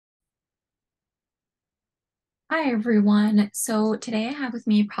Hi everyone. So today I have with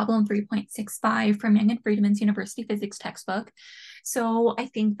me problem 3.65 from Young and Freedman's University Physics textbook. So I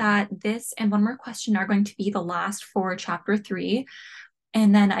think that this and one more question are going to be the last for chapter 3.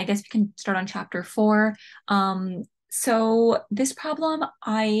 And then I guess we can start on chapter 4. So this problem,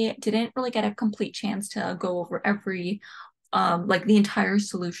 I didn't really get a complete chance to go over every like the entire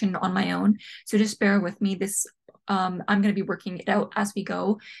solution on my own. So just bear with me. I'm going to be working it out as we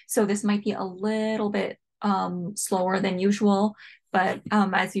go. So this might be a little bit slower than usual, but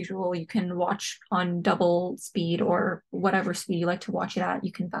as usual, you can watch on double speed or whatever speed you like to watch it at.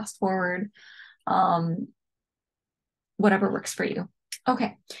 You can fast forward, um, whatever works for you.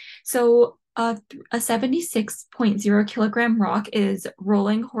 Okay, so a 76.0 kilogram rock is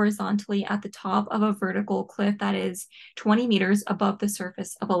rolling horizontally at the top of a vertical cliff that is 20 meters above the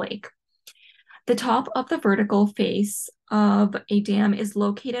surface of a lake. The top of the vertical face of a dam is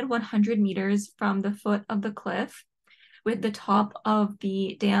located 100 meters from the foot of the cliff, with the top of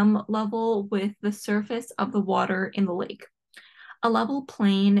the dam level with the surface of the water in the lake. A level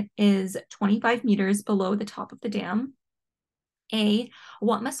plain is 25 meters below the top of the dam. A,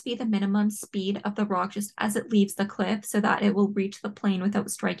 what must be the minimum speed of the rock just as it leaves the cliff so that it will reach the plane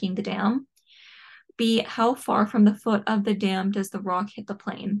without striking the dam? B, how far from the foot of the dam does the rock hit the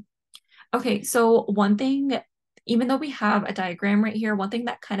plane? Okay, so one thing, even though we have a diagram right here, one thing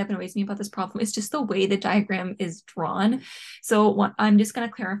that kind of annoys me about this problem is just the way the diagram is drawn. So I'm just going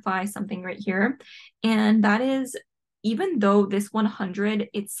to clarify something right here. And that is, even though this 100,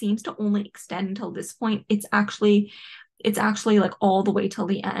 it seems to only extend until this point, it's actually like all the way till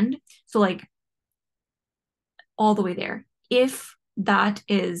the end. So like all the way there. If that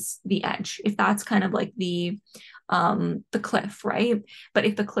is the edge, if that's kind of like the cliff, right? But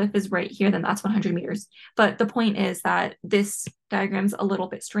if the cliff is right here, then that's 100 meters. But the point is that this diagram's a little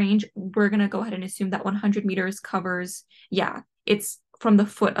bit strange. We're going to go ahead and assume that 100 meters covers, yeah, it's from the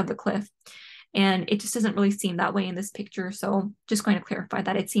foot of the cliff. And it just doesn't really seem that way in this picture. So just going to clarify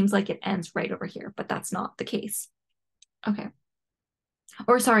that it seems like it ends right over here, but that's not the case. Okay.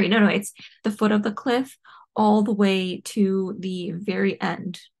 Or sorry, no, it's the foot of the cliff all the way to the very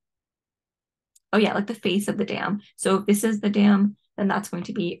end. Oh yeah, like the face of the dam. So if this is the dam, then that's going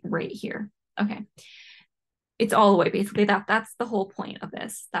to be right here. Okay. It's all the way basically. That's the whole point of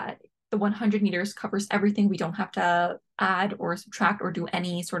this, that the 100 meters covers everything. We don't have to add or subtract or do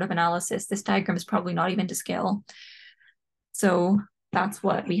any sort of analysis. This diagram is probably not even to scale. So that's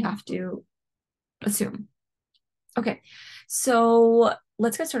what we have to assume. Okay, so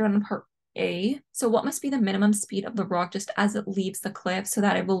let's get started on part A. So what must be the minimum speed of the rock just as it leaves the cliff so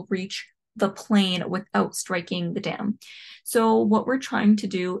that it will reach the plane without striking the dam? So what we're trying to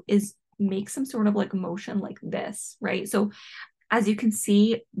do is make some sort of like motion like this, right? So as you can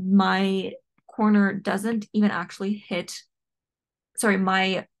see, my corner doesn't even actually hit, sorry,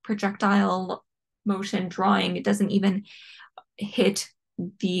 my projectile motion drawing doesn't even hit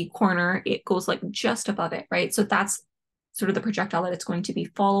the corner. It goes like just above it, right? So that's sort of the projectile that it's going to be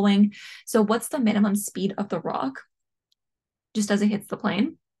following. So what's the minimum speed of the rock just as it hits the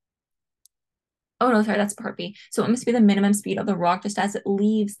plane? Oh no, sorry, that's part B. So it must be the minimum speed of the rock just as it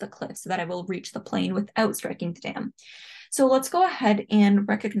leaves the cliff so that it will reach the plane without striking the dam. So let's go ahead and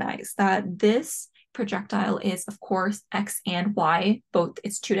recognize that this projectile is, of course, X and Y, both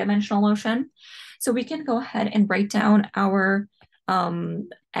it's two-dimensional motion. So we can go ahead and write down our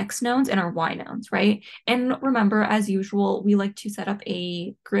X knowns and our Y knowns, right? And remember, as usual, we like to set up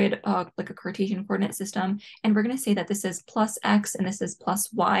a grid, like a Cartesian coordinate system. And we're going to say that this is plus X and this is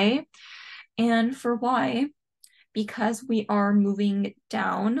plus Y. And for Y, because we are moving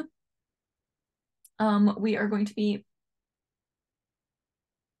down, we are going to be,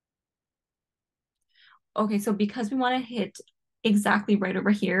 okay, so because we want to hit exactly right over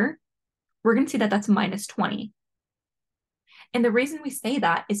here, we're going to say that that's minus 20. And the reason we say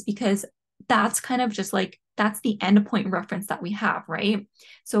that is because that's kind of just like, that's the endpoint reference that we have, right?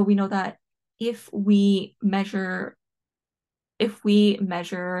 So we know that if we measure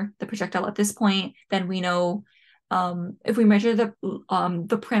the projectile at this point, then we know if we measure the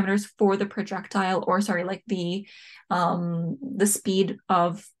parameters for the projectile, or sorry, like the speed,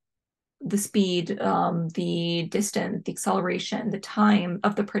 the distance, the acceleration, the time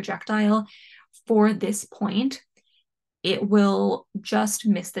of the projectile for this point, it will just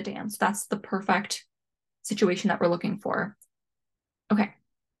miss the dam. So that's the perfect situation that we're looking for. Okay.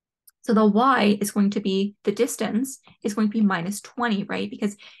 So the y is going to be, the distance is going to be minus 20, right?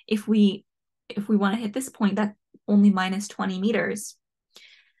 Because if we want to hit this point, that's only minus 20 meters.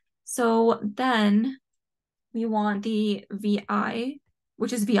 So then we want the vi,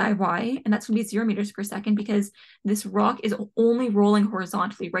 which is VIY, and that's going to be 0 meters per second because this rock is only rolling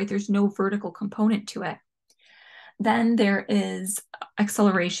horizontally, right? There's no vertical component to it. Then there is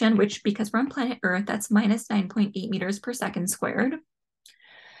acceleration, which because we're on planet Earth, that's minus 9.8 meters per second squared.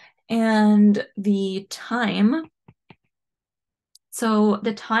 And the time, so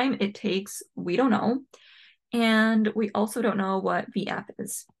the time it takes, we don't know. And we also don't know what VF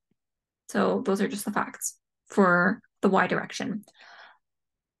is. So those are just the facts for the Y direction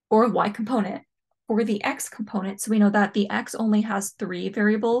or Y component. For the X component, so we know that the X only has 3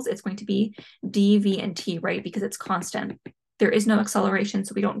 variables. It's going to be D, V, and T, right? Because it's constant. There is no acceleration,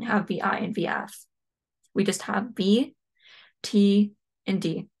 so we don't have VI and VF. We just have V, T, and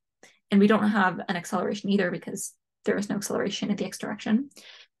D. And we don't have an acceleration either because there is no acceleration in the X direction.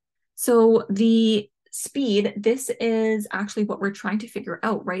 So the speed, this is actually what we're trying to figure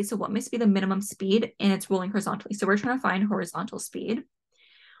out, right? So what must be the minimum speed, and it's rolling horizontally. So we're trying to find horizontal speed.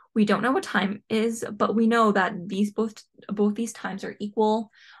 We don't know what time is, but we know that both these times are equal.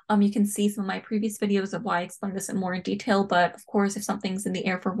 You can see some of my previous videos of why I explain this in more in detail, but of course, if something's in the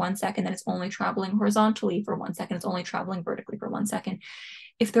air for 1 second, then it's only traveling horizontally for 1 second, it's only traveling vertically for 1 second.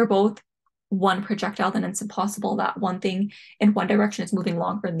 If they're both one projectile, then it's impossible that one thing in one direction is moving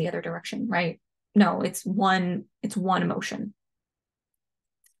longer than the other direction, right? No, it's one motion.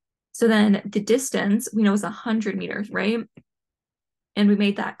 So then the distance we know is 100 meters, right? And we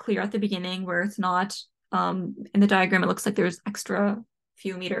made that clear at the beginning where it's not, in the diagram, it looks like there's extra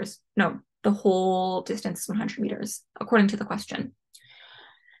few meters. No, the whole distance is 100 meters, according to the question.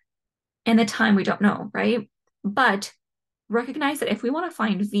 And the time we don't know, right? But recognize that if we want to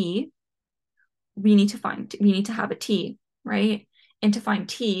find V, we need to have a T, right? And to find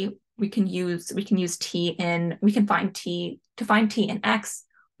T, we can find T, to find T in X,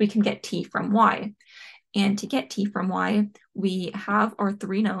 we can get T from Y. And to get T from Y, we have our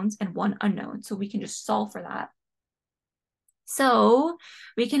 3 knowns and 1 unknown. So we can just solve for that. So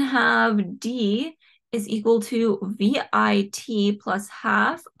we can have D is equal to VIT plus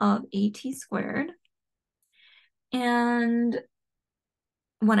half of AT squared. And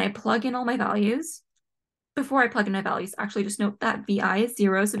when I plug in all my values, before I plug in my values, actually just note that VI is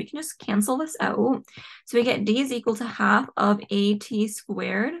 0, so we can just cancel this out. So we get D is equal to half of AT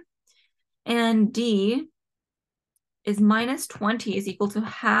squared, and D is minus 20 is equal to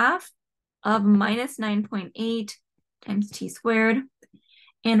half of minus 9.8 times T squared.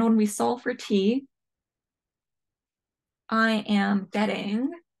 And when we solve for T, I am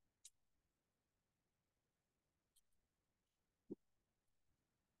getting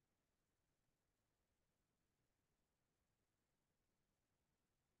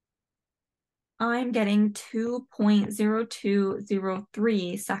I'm getting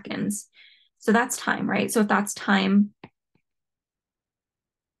 2.0203 seconds. So that's time, right? So if that's time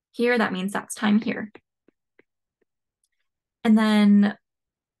here, that means that's time here. And then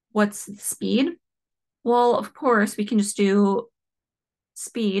what's the speed? Well, of course, we can just do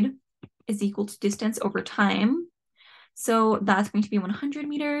speed is equal to distance over time. So that's going to be 100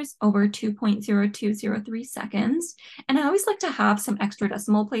 meters over 2.0203 seconds. And I always like to have some extra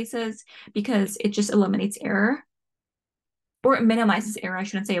decimal places because it just eliminates error. Or it minimizes error. I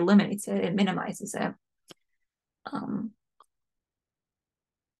shouldn't say eliminates it, it minimizes it.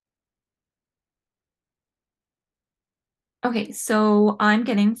 Okay, so I'm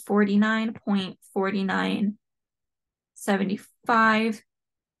getting 49.4975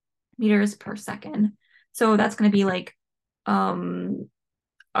 meters per second. So that's going to be like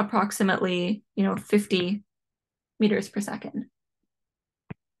approximately, 50 meters per second.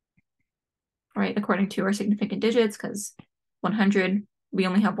 Right, according to our significant digits, because 100, we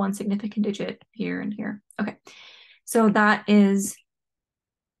only have one significant digit here and here. Okay, so that is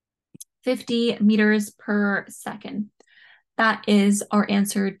 50 meters per second. That is our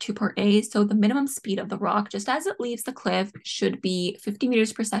answer to part A. So the minimum speed of the rock, just as it leaves the cliff, should be 50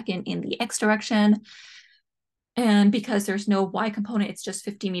 meters per second in the X direction. And because there's no Y component, it's just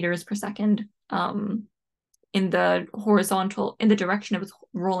 50 meters per second in the direction it was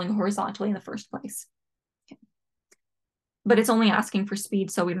rolling horizontally in the first place. Okay. But it's only asking for speed,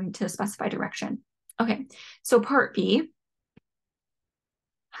 so we don't need to specify direction. Okay, so part B.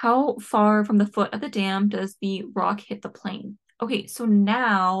 How far from the foot of the dam does the rock hit the plane? Okay, so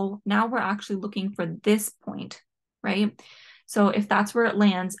now we're actually looking for this point, right? So if that's where it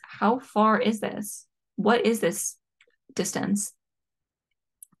lands, how far is this? What is this distance?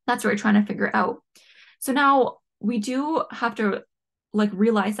 That's what we're trying to figure out. So now we do have to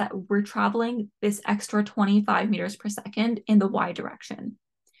realize that we're traveling this extra 25 meters per second in the Y direction.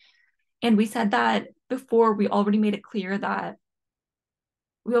 And we said that before, we already made it clear that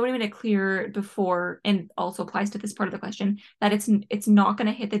we already made it clear before, and also applies to this part of the question, that it's not going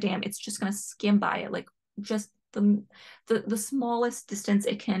to hit the dam. It's just going to skim by it, like just the smallest distance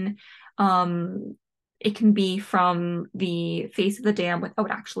it can be from the face of the dam without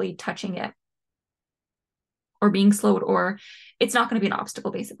actually touching it or being slowed, or it's not going to be an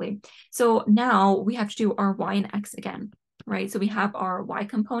obstacle basically. So now we have to do our y and x again, right? So we have our y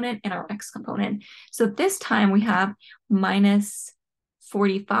component and our x component. So this time we have minus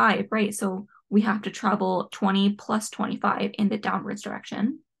 45, right? So we have to travel 20 plus 25 in the downwards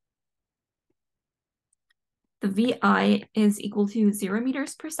direction. The VI is equal to 0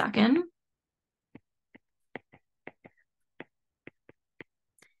 meters per second.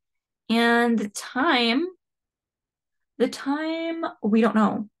 And the time, we don't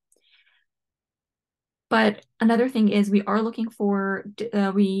know. But another thing is we are looking for,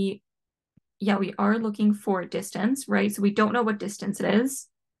 we are looking for distance, right? So we don't know what distance it is.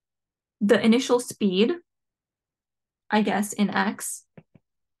 The initial speed, I guess, in x,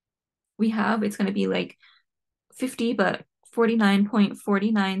 it's going to be like 50, but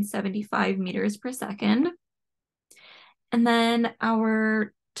 49.4975 meters per second. And then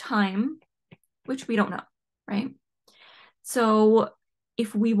our time, which we don't know, right? So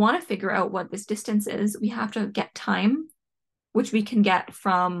if we want to figure out what this distance is, we have to get time, which we can get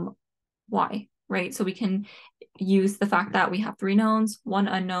from y, right? So we can use the fact that we have 3 knowns, 1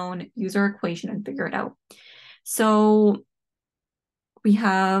 unknown, use our equation and figure it out. So we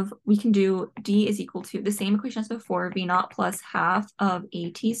can do d is equal to the same equation as before, v naught plus half of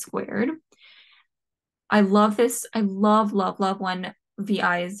at squared. I love this. I love when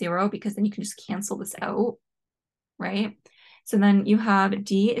vi is 0, because then you can just cancel this out, right? So then you have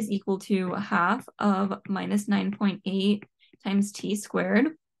d is equal to half of minus 9.8 times t squared.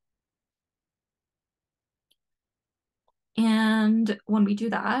 And when we do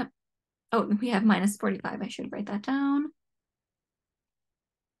that, oh, we have minus 45. I should write that down.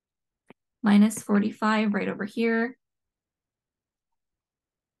 Minus 45 right over here.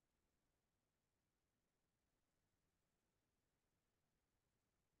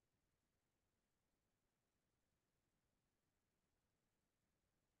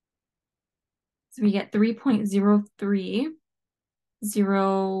 So we get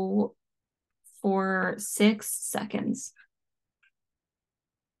 3.03046 seconds.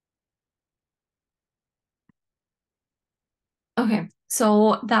 Okay,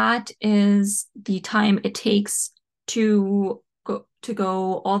 so that is the time it takes to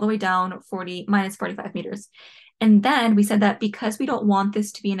go all the way down minus 45 meters. And then we said that because we don't want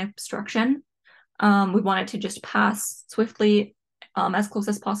this to be an obstruction, we want it to just pass swiftly, as close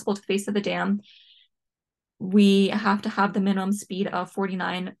as possible to the face of the dam. We have to have the minimum speed of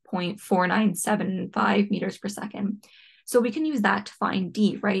 49.4975 meters per second. So we can use that to find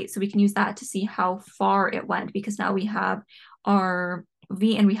d, right? So we can use that to see how far it went, because now we have our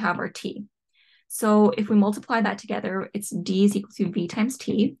v and we have our t. So if we multiply that together, it's d is equal to v times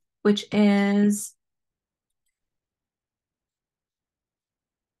t, which is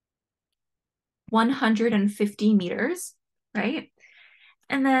 150 meters, right?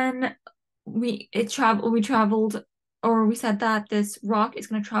 And then we said that this rock is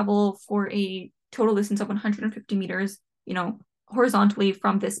going to travel for a total distance of 150 meters, horizontally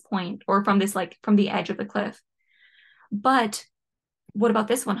from this point, or from this, like from the edge of the cliff. But what about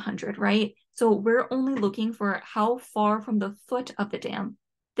this 100, right? So we're only looking for how far from the foot of the dam.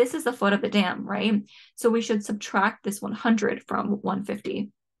 This is the foot of the dam, right? So we should subtract this 100 from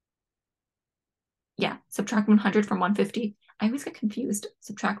 150. Yeah, subtract 100 from 150. I always get confused,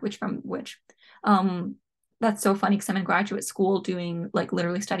 subtract which from which. That's so funny, because I'm in graduate school doing, like,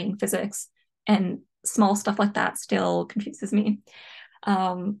 literally studying physics, and small stuff like that still confuses me.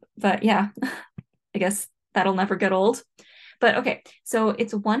 But yeah, I guess that'll never get old. But okay, so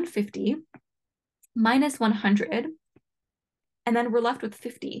it's 150 minus 100, and then we're left with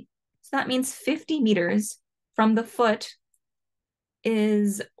 50. So that means 50 meters from the foot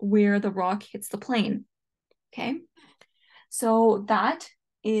is where the rock hits the plane. Okay, so that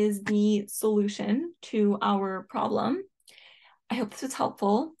is the solution to our problem. I hope this was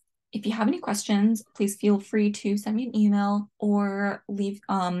helpful. If you have any questions, please feel free to send me an email or leave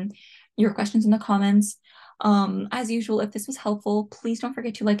your questions in the comments. As usual, if this was helpful, please don't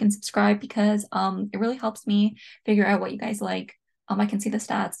forget to like and subscribe, because it really helps me figure out what you guys like. I can see the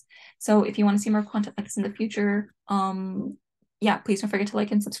stats. So if you want to see more content like this in the future, yeah, please don't forget to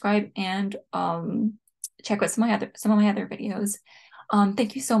like and subscribe, and check out some of my other videos.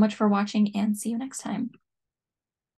 Thank you so much for watching, and see you next time.